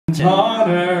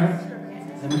Honor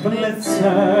and Blitzen,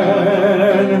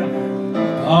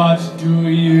 but do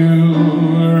you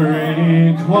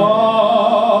recall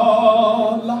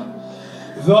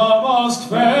the most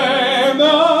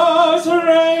famous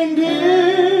reindeer?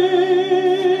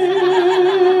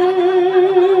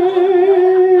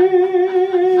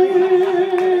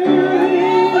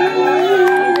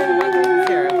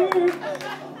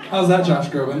 How's that, Josh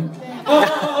Groban?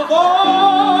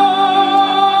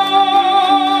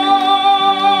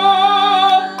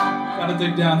 Gotta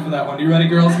dig down for that one. You ready,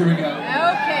 girls? Here we go.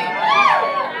 Okay.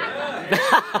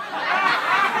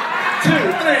 2,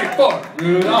 3, 4.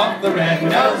 Rudolph the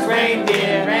red-nosed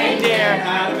reindeer, Reindeer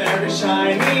had a very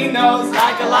shiny nose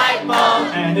like a light bulb.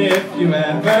 And if you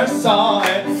ever saw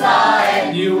it,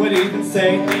 you would even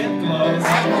say it glows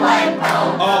Like a light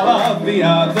bulb. All of the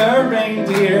other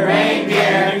reindeer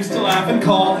used to laugh and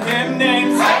call him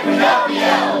names Like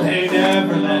Pinocchio. They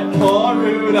never let poor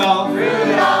Rudolph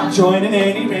join in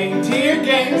any reindeer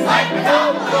games Like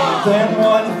Pinocchio. Then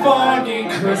one foggy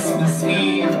Christmas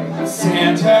Eve,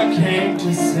 Santa came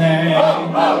to say,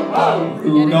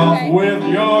 Rudolph, with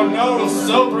your nose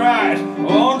so bright,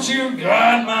 won't you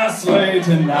guide my sleigh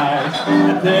tonight?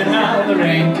 Then how the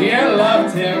reindeer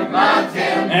loved him,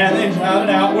 and they shouted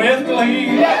out with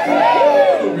glee,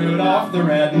 Rudolph the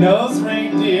red-nosed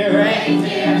reindeer,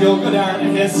 you'll go down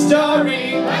in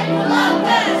history.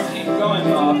 Keep going,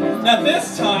 Bob. Now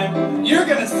this time, you're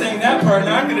gonna sing that part, and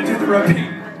I'm gonna do the repeat.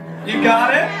 You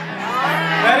got it?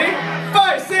 Ready?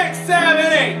 5, 6, 7,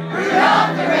 8.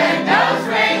 Rudolph the red-nosed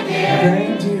reindeer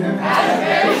had a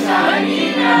very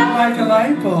shiny nose. Like a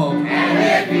light bulb. And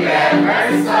if you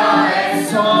ever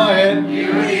saw it, you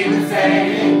would even say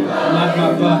it glows. Like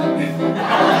my butt.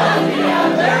 All of the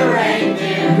other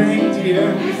reindeer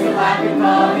used to laugh and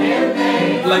call him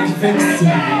names. Like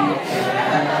Vixen.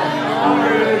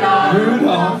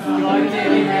 Rudolph.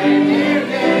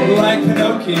 Like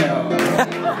Pinocchio.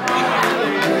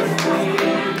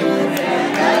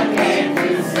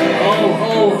 Oh,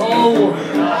 ho, ho.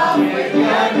 With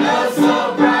your nose so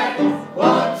bright,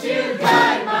 won't you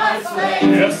guide my sleigh?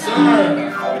 Yes, sir.